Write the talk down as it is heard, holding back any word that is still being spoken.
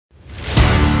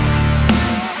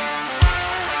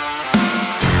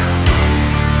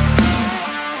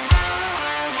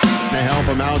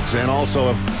out, and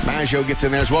also Maggio gets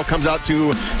in there as well. Comes out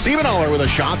to Siebenthaler with a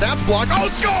shot. That's blocked. Oh,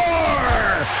 score!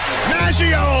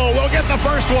 Maggio will get the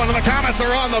first one, and the Komets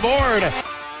are on the board.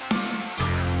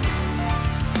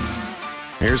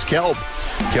 Here's Kelb.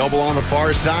 Kelb along the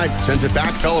far side, sends it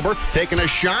back. Felleber taking a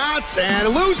shot, and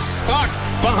loose puck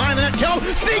behind the net. Kelb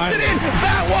sneaks it in.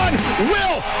 That one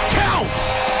will count.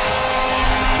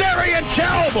 Darian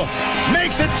Kelb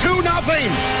makes it 2-0.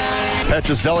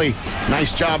 Petrozelli,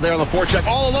 nice job there on the forecheck.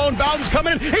 All alone, Bowden's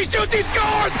coming in. He shoots, he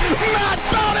scores! Matt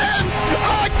Bowden's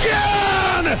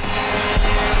again!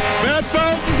 Matt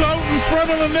Bowden's out in front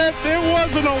of the net. There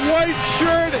wasn't a white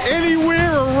shirt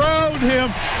anywhere around him.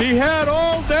 He had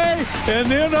all day, and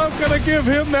they're not going to give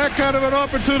him that kind of an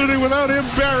opportunity without him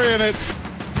burying it.